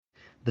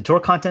The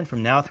Torah content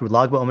from now through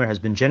Lag BaOmer has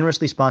been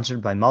generously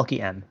sponsored by Malki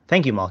M.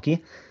 Thank you,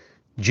 Malki.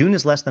 June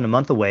is less than a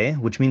month away,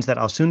 which means that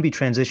I'll soon be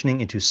transitioning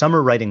into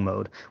summer writing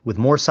mode, with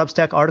more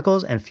Substack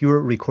articles and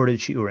fewer recorded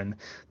shiurim.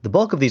 The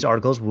bulk of these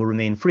articles will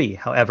remain free.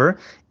 However,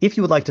 if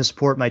you would like to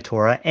support my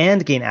Torah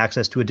and gain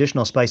access to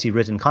additional spicy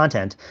written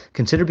content,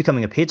 consider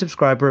becoming a paid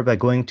subscriber by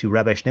going to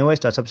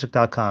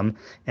rabbischneeweiss.substack.com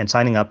and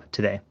signing up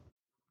today.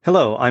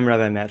 Hello, I'm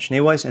Rabbi Matt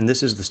Schneeweiss, and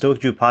this is the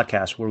Stoic Jew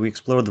podcast, where we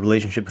explore the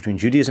relationship between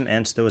Judaism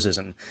and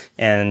Stoicism.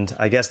 And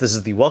I guess this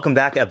is the welcome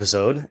back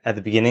episode at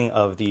the beginning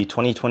of the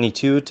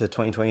 2022 to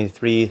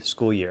 2023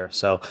 school year.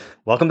 So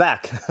welcome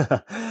back.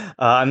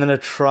 I'm going to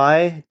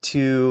try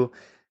to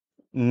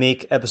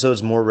make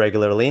episodes more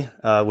regularly,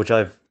 which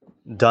I've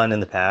done in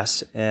the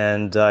past.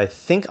 And I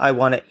think I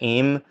want to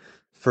aim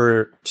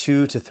for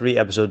 2 to 3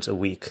 episodes a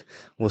week.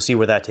 We'll see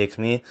where that takes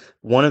me.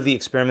 One of the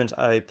experiments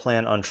I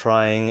plan on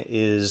trying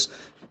is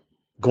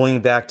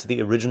going back to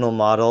the original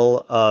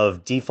model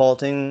of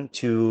defaulting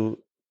to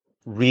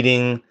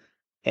reading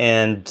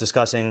and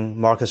discussing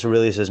Marcus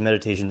Aurelius's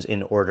Meditations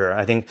in order.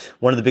 I think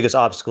one of the biggest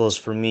obstacles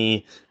for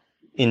me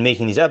in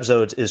making these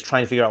episodes is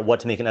trying to figure out what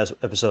to make an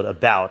episode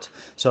about.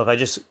 So if I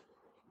just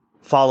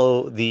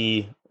follow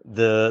the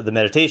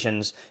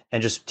Meditations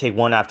and just take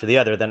one after the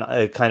other, then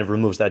it kind of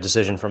removes that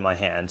decision from my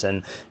hands,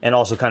 and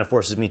also kind of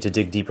forces me to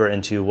dig deeper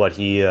into what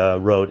he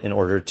wrote in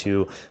order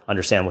to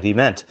understand what he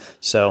meant.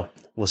 So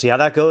we'll see how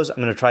that goes. I'm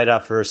going to try it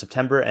out for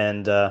September,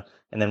 and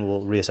then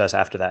we'll reassess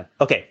after that.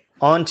 Okay,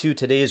 on to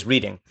today's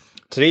reading.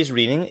 Today's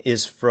reading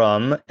is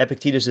from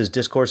Epictetus'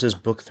 Discourses,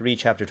 Book 3,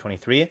 Chapter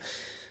 23,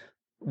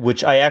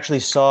 which I actually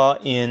saw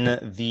in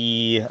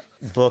the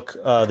book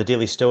The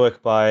Daily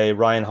Stoic by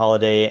Ryan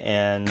Holiday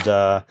and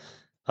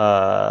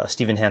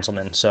Stephen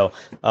Hanselman. So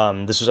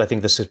this was, I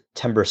think, the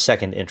September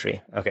 2nd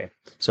entry. Okay,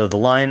 so the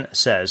line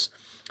says,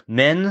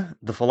 "Men,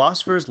 the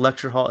philosopher's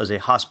lecture hall is a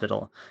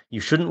hospital. You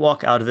shouldn't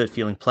walk out of it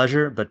feeling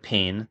pleasure, but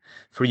pain,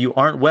 for you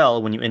aren't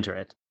well when you enter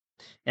it."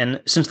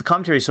 And since the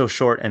commentary is so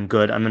short and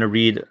good, I'm going to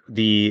read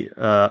the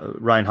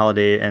Ryan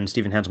Holiday and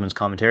Stephen Hanselman's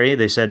commentary.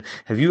 They said,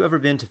 "Have you ever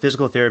been to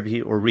physical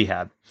therapy or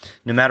rehab?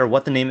 No matter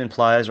what the name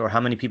implies or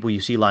how many people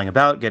you see lying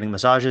about getting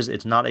massages,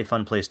 it's not a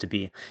fun place to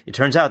be. It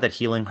turns out that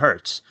healing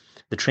hurts.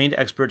 The trained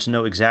experts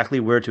know exactly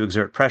where to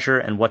exert pressure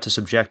and what to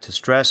subject to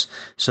stress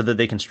so that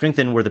they can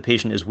strengthen where the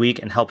patient is weak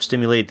and help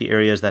stimulate the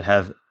areas that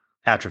have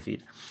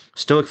atrophied.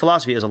 Stoic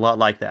philosophy is a lot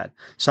like that.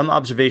 Some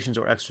observations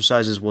or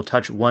exercises will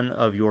touch one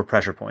of your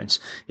pressure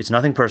points. It's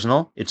nothing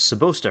personal. It's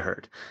supposed to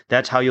hurt.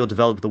 That's how you'll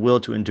develop the will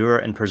to endure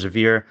and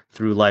persevere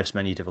through life's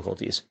many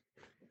difficulties."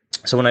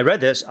 So when I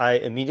read this, I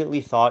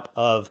immediately thought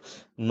of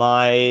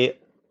my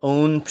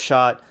own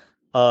shot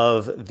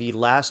of the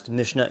last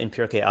Mishnah in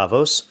Pirkei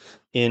Avos.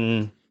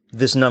 In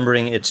this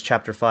numbering, it's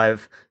chapter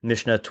 5,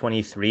 Mishnah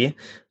 23.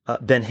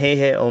 Ben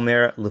Hehe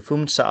Omer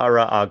Lefum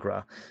Sa'ara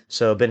Agra.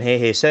 So Ben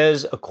Hehe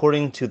says,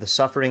 according to the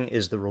suffering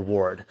is the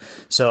reward.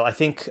 So I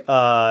think,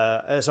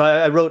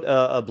 I wrote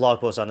a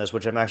blog post on this,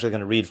 which I'm actually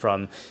going to read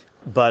from,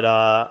 but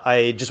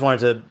I just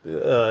wanted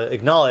to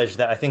acknowledge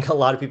that I think a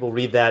lot of people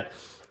read that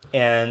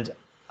and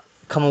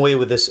come away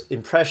with this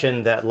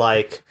impression that,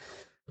 like,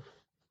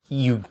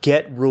 you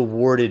get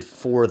rewarded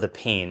for the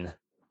pain.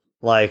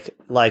 Like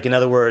in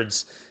other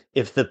words,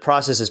 if the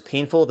process is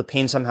painful, the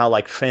pain somehow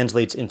like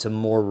translates into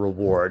more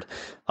reward.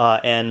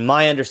 And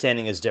my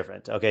understanding is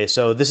different. Okay,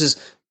 so this is,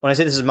 when I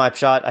say this is my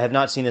shot, I have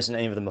not seen this in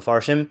any of the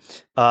Mefarshim.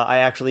 I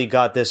actually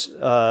got this,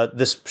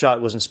 this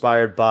shot was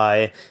inspired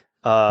by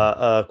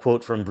a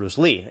quote from Bruce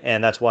Lee.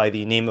 And that's why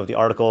the name of the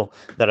article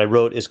that I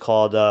wrote is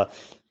called,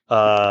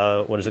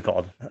 what is it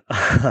called?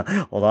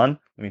 Hold on,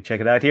 let me check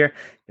it out here.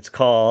 It's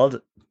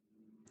called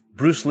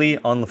Bruce Lee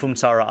on Lefum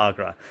Sara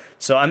Agra.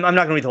 So I'm not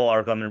going to read the whole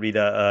article. I'm going to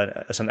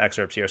read some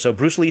excerpts here. So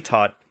Bruce Lee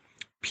taught,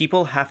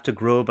 "People have to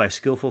grow by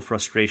skillful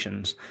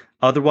frustrations.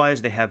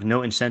 Otherwise, they have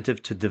no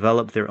incentive to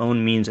develop their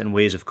own means and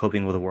ways of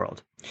coping with the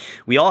world.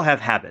 We all have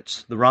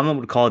habits. The Rama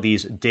would call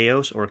these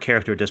deos, or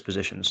character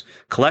dispositions.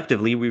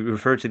 Collectively, we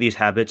refer to these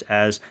habits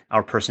as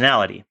our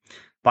personality.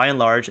 By and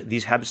large,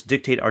 these habits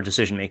dictate our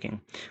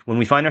decision-making. When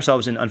we find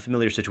ourselves in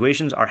unfamiliar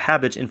situations, our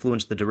habits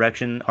influence the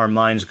direction our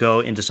minds go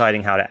in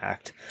deciding how to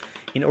act.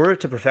 In order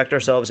to perfect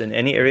ourselves in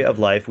any area of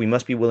life, we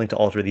must be willing to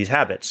alter these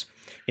habits.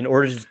 In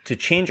order to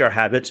change our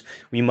habits,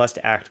 we must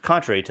act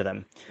contrary to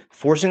them.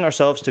 Forcing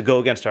ourselves to go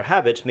against our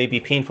habits may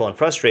be painful and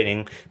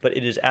frustrating, but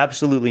it is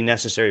absolutely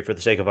necessary for the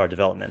sake of our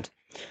development.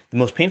 The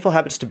most painful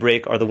habits to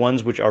break are the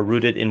ones which are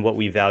rooted in what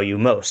we value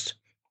most.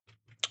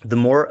 The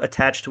more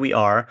attached we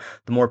are,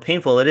 the more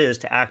painful it is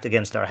to act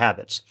against our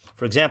habits.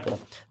 For example,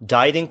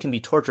 dieting can be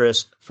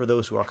torturous for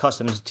those who are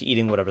accustomed to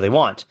eating whatever they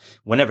want,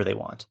 whenever they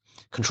want.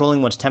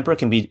 Controlling one's temper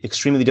can be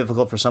extremely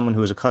difficult for someone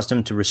who is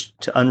accustomed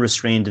to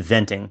unrestrained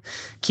venting.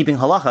 Keeping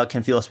halacha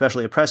can feel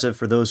especially oppressive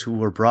for those who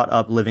were brought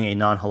up living a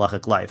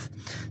non-halachic life.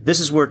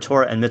 This is where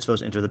Torah and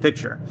mitzvos enter the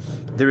picture.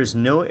 There is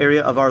no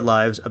area of our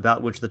lives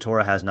about which the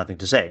Torah has nothing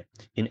to say.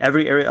 In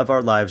every area of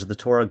our lives, the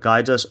Torah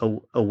guides us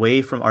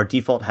away from our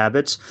default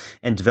habits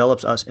and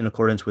develops us in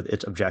accordance with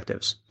its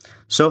objectives.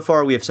 So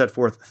far, we have set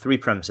forth 3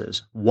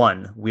 premises.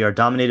 1, we are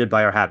dominated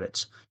by our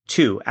habits.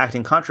 2,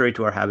 acting contrary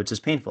to our habits is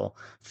painful.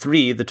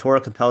 3, the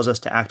Torah compels us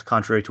to act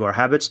contrary to our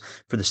habits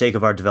for the sake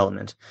of our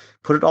development.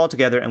 Put it all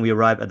together and we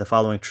arrive at the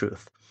following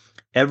truth.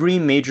 Every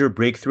major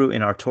breakthrough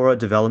in our Torah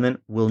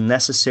development will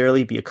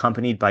necessarily be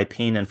accompanied by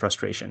pain and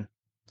frustration.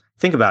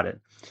 Think about it.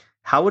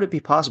 How would it be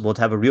possible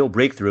to have a real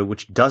breakthrough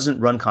which doesn't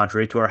run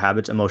contrary to our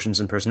habits, emotions,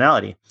 and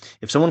personality?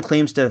 If someone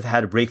claims to have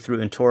had a breakthrough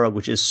in Torah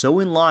which is so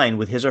in line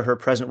with his or her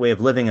present way of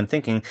living and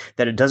thinking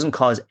that it doesn't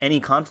cause any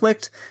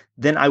conflict,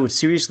 then I would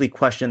seriously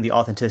question the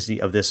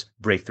authenticity of this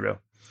breakthrough.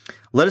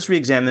 Let us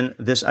re-examine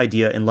this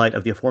idea in light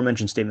of the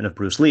aforementioned statement of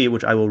Bruce Lee,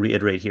 which I will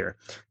reiterate here.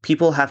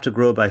 People have to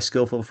grow by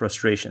skillful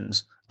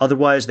frustrations.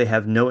 Otherwise, they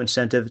have no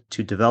incentive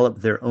to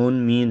develop their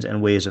own means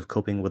and ways of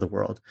coping with the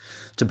world.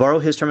 To borrow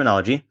his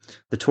terminology,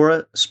 the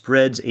Torah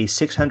spreads a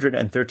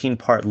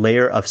 613-part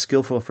layer of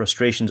skillful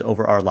frustrations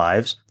over our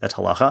lives, that's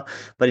halacha,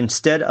 but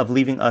instead of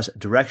leaving us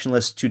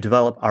directionless to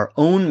develop our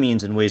own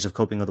means and ways of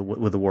coping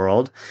with the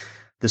world,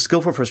 the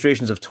skillful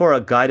frustrations of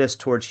Torah guide us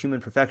towards human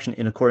perfection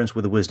in accordance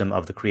with the wisdom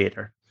of the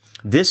Creator.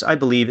 This, I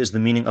believe, is the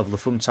meaning of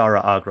lefum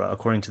tzara agra,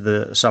 according to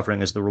the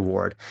suffering as the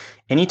reward.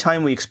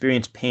 Anytime we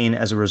experience pain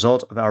as a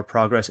result of our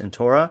progress in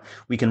Torah,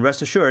 we can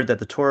rest assured that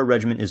the Torah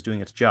regimen is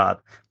doing its job,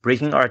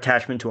 breaking our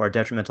attachment to our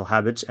detrimental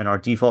habits and our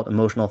default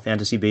emotional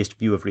fantasy-based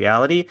view of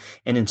reality,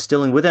 and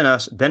instilling within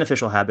us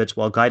beneficial habits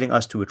while guiding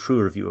us to a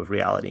truer view of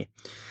reality.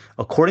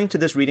 According to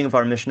this reading of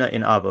our Mishnah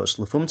in Avos,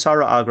 lefum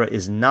tzara agra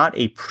is not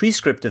a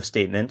prescriptive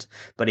statement,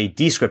 but a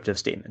descriptive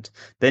statement.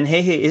 Ben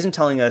Hehe isn't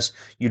telling us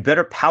you'd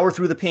better power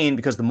through the pain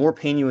because the more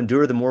pain you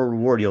endure, the more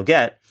reward you'll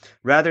get.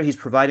 Rather, he's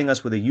providing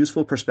us with a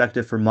useful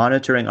perspective for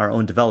monitoring our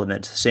own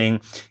development, saying,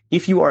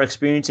 if you are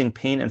experiencing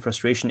pain and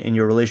frustration in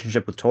your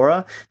relationship with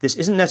Torah, this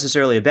isn't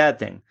necessarily a bad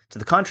thing. To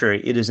the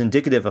contrary, it is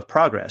indicative of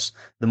progress.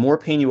 The more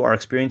pain you are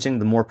experiencing,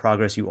 the more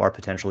progress you are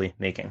potentially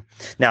making.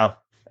 Now,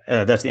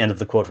 that's the end of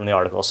the quote from the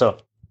article. So,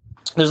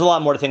 there's a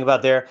lot more to think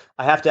about there.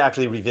 I have to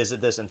actually revisit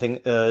this and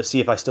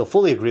see if I still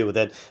fully agree with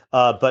it.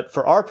 But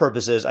for our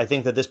purposes, I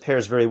think that this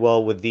pairs very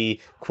well with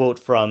the quote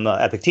from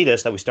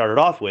Epictetus that we started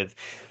off with,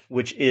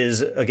 which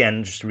is,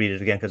 again, just to read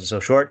it again because it's so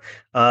short.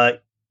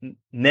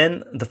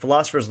 Men, the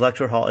philosopher's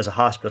lecture hall is a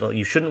hospital.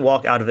 You shouldn't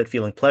walk out of it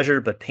feeling pleasure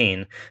but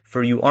pain,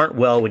 for you aren't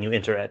well when you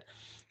enter it.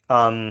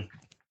 And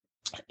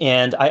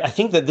I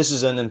think that this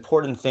is an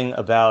important thing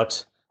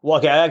about, well,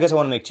 okay, I guess I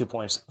want to make 2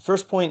 points.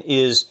 First point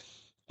is,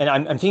 and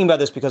I'm thinking about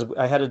this because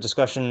I had a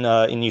discussion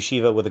in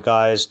yeshiva with the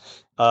guys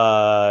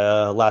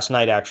last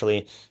night,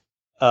 actually,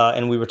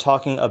 and we were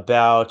talking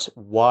about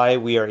why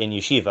we are in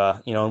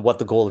yeshiva, and what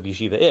the goal of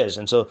yeshiva is.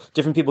 And so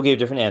different people gave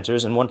different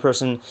answers, and one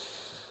person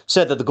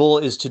said that the goal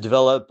is to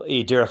develop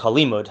a derech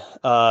halimud,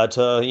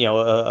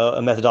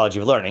 a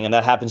methodology of learning, and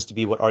that happens to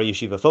be what our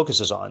yeshiva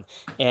focuses on.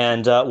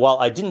 And while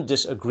I didn't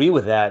disagree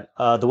with that,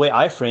 the way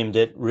I framed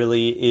it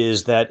really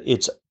is that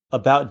it's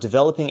about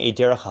developing a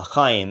derech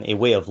hachaim, a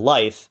way of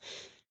life,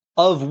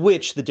 of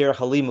which the derech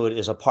halimud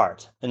is a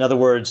part. In other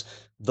words,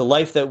 the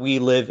life that we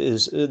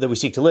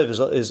seek to live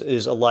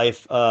is a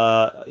life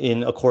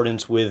in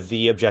accordance with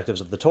the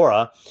objectives of the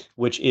Torah,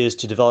 which is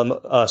to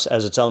develop us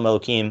as a tzelem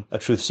Elokim, a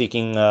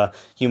truth-seeking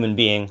human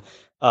being,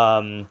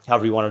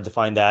 however you want to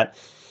define that.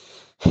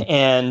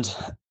 And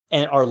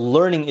our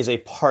learning is a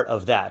part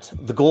of that.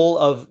 The goal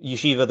of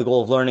yeshiva, the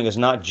goal of learning, is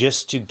not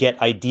just to get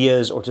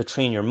ideas or to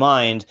train your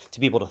mind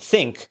to be able to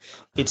think.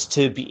 It's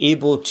to be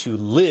able to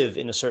live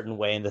in a certain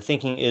way, and the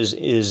thinking is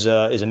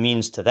a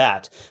means to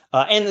that.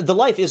 And the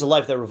life is a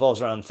life that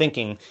revolves around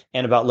thinking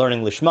and about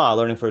learning lishma,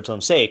 learning for its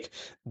own sake.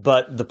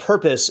 But the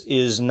purpose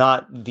is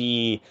not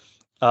just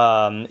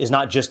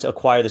to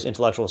acquire this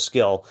intellectual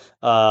skill.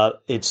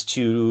 It's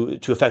to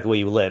affect the way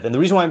you live. And the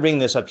reason why I'm bringing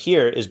this up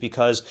here is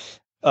because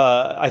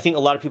I think a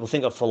lot of people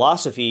think of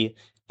philosophy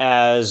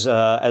as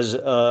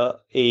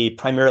a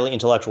primarily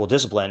intellectual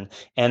discipline,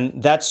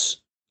 and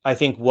that's, I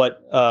think,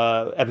 what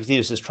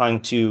Epictetus is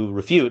trying to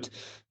refute,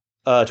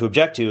 to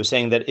object to,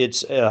 saying that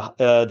it's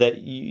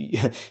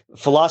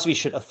philosophy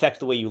should affect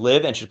the way you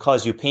live and should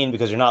cause you pain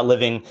because you're not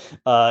living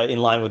in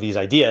line with these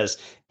ideas.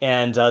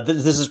 And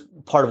this is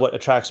part of what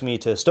attracts me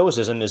to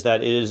Stoicism, is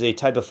that it is a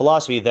type of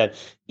philosophy that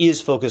is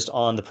focused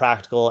on the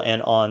practical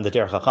and on the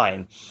derech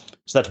hachaim.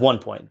 So that's one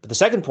point. But the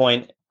second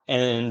point,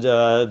 and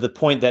the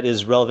point that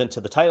is relevant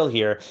to the title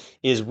here,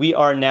 is we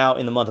are now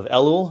in the month of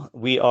Elul.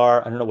 We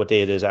are, I don't know what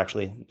day it is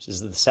actually.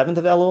 Is it the 7th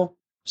of Elul?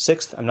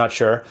 6th? I'm not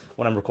sure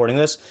when I'm recording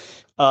this.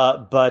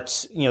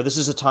 But this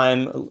is a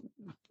time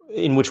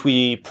in which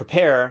we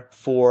prepare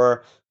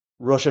for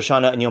Rosh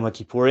Hashanah and Yom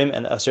HaKippurim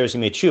and Aseret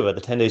Yemei Tshuva,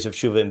 the 10 days of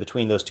Tshuva in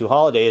between those two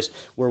holidays,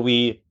 where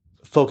we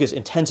focus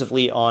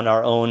intensively on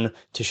our own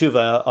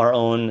teshuvah, our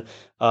own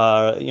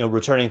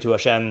returning to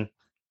Hashem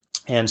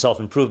and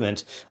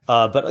self-improvement.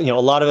 But a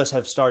lot of us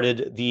have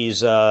started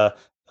these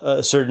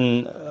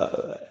certain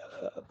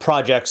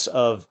projects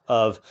of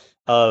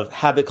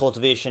habit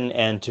cultivation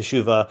and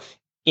teshuvah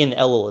in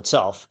Elul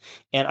itself.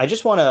 And I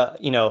just want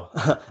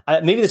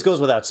to, maybe this goes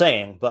without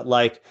saying, but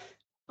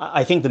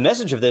I think the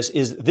message of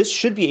this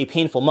should be a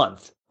painful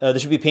month.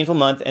 This should be a painful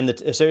month, and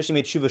the seriously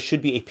made tshuva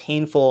should be a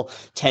painful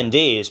 10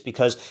 days,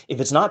 because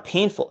if it's not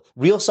painful,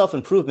 real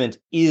self-improvement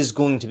is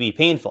going to be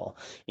painful.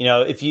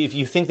 If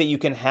you think that you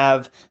can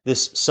have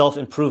this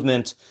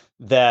self-improvement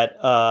that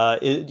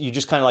you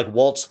just kind of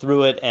waltz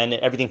through it and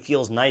everything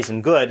feels nice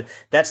and good,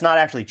 that's not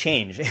actually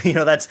change.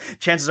 That's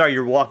chances are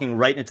you're walking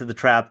right into the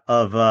trap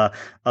of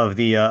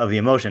the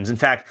emotions. In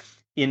fact,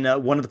 in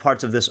one of the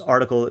parts of this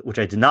article, which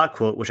I did not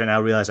quote, which I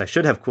now realize I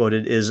should have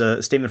quoted, is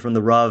a statement from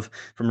Rav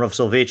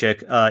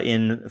Soloveitchik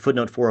in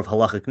footnote 4 of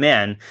Halachic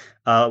Man,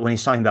 when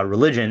he's talking about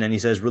religion. And he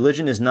says,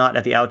 religion is not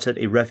at the outset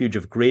a refuge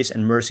of grace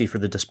and mercy for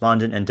the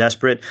despondent and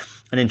desperate,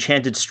 an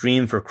enchanted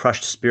stream for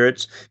crushed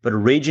spirits, but a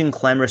raging,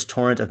 clamorous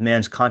torrent of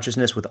man's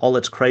consciousness with all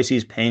its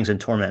crises, pangs, and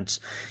torments.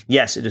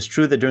 Yes, it is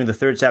true that during the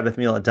third Sabbath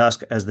meal at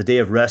dusk, as the day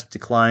of rest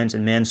declines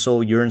and man's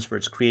soul yearns for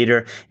its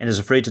creator and is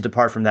afraid to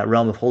depart from that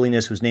realm of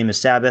holiness whose name is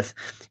Sabbath,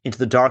 into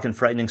the dark and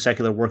frightening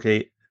secular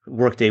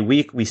workday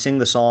week, we sing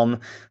the psalm,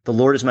 "The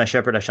Lord is my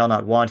shepherd, I shall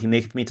not want. He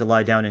maketh me to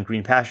lie down in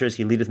green pastures.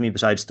 He leadeth me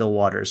beside still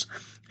waters,"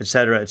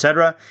 etc.,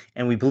 etc.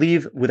 And we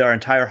believe with our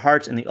entire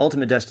hearts in the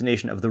ultimate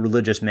destination of the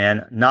religious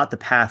man, not the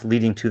path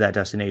leading to that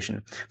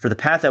destination. For the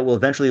path that will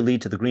eventually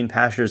lead to the green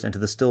pastures and to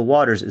the still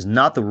waters is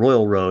not the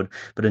royal road,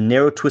 but a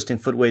narrow, twisting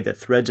footway that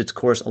threads its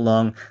course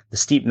along the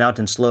steep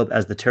mountain slope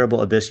as the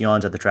terrible abyss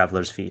yawns at the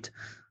traveler's feet.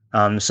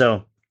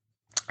 So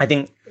I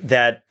think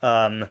that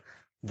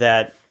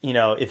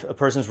if a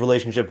person's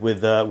relationship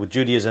with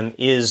Judaism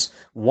is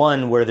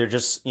one where they're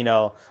just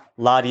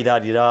la di da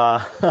di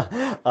da,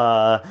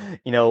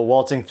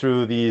 waltzing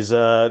through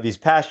these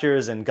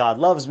pastures, and God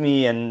loves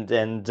me, and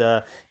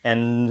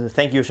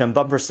thank you Hashem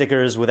bumper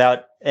stickers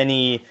without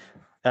any.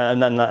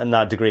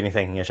 Not degrading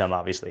thanking Hashem,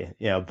 obviously,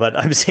 but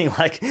I'm saying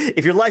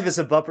if your life is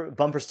a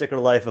bumper sticker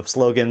life of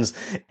slogans,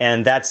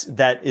 and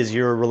that is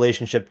your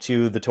relationship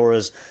to the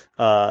Torah's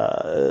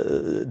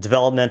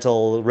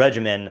developmental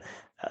regimen,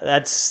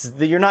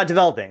 you're not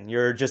developing.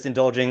 You're just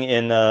indulging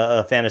in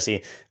a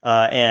fantasy,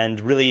 and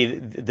really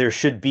there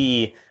should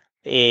be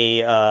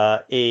a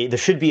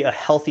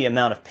healthy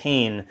amount of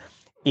pain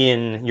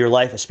in your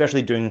life,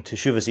 especially during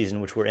Teshuvah season,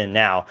 which we're in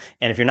now.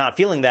 And if you're not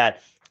feeling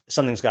that,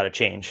 something's got to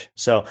change.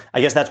 So I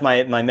guess that's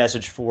my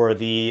message for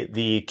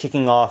the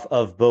kicking off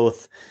of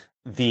both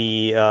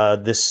the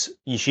this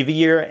yeshiva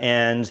year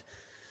and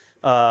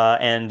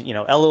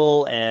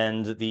Elul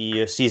and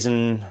the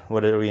season.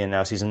 What are we in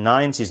now? Season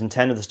 9, season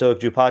 10 of the Stoic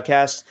Jew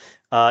podcast.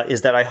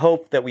 Is that I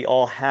hope that we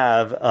all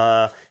have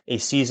a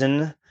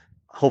season,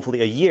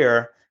 hopefully a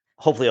year,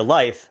 hopefully a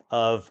life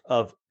of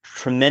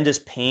tremendous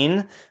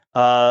pain.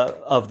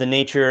 Of the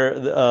nature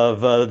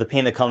of the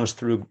pain that comes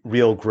through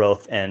real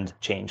growth and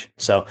change.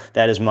 So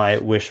that is my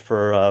wish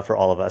for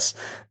all of us.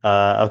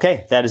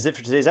 Okay, that is it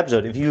for today's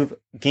episode. If you've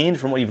gained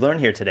from what you've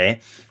learned here today,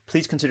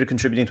 please consider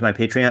contributing to my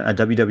Patreon at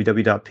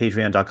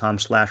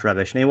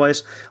www.patreon.com/Rabbi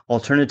Schneeweiss.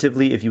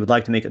 Alternatively, if you would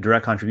like to make a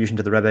direct contribution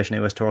to the Rabbi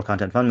Schneeweiss Torah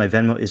Content Fund, my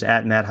Venmo is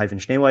at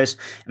Matt-Schneeweiss,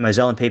 and my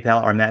Zelle and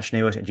PayPal are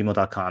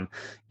mattschneeweiss@gmail.com.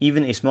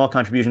 Even a small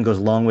contribution goes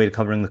a long way to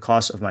covering the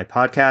costs of my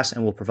podcast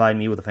and will provide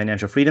me with the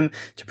financial freedom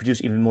to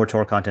produce even more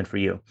Torah content for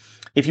you.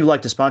 If you'd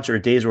like to sponsor a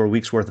day's or a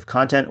week's worth of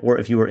content, or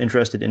if you are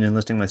interested in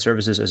enlisting my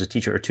services as a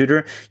teacher or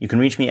tutor, you can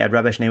reach me at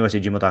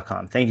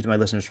rabbischneeweiss@gmail.com. Thank you to my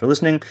listeners for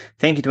listening.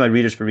 Thank you to my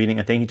readers for reading,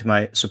 and thank you to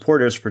my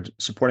supporters for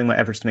supporting my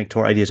efforts to make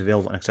Torah ideas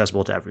available and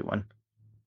accessible to everyone.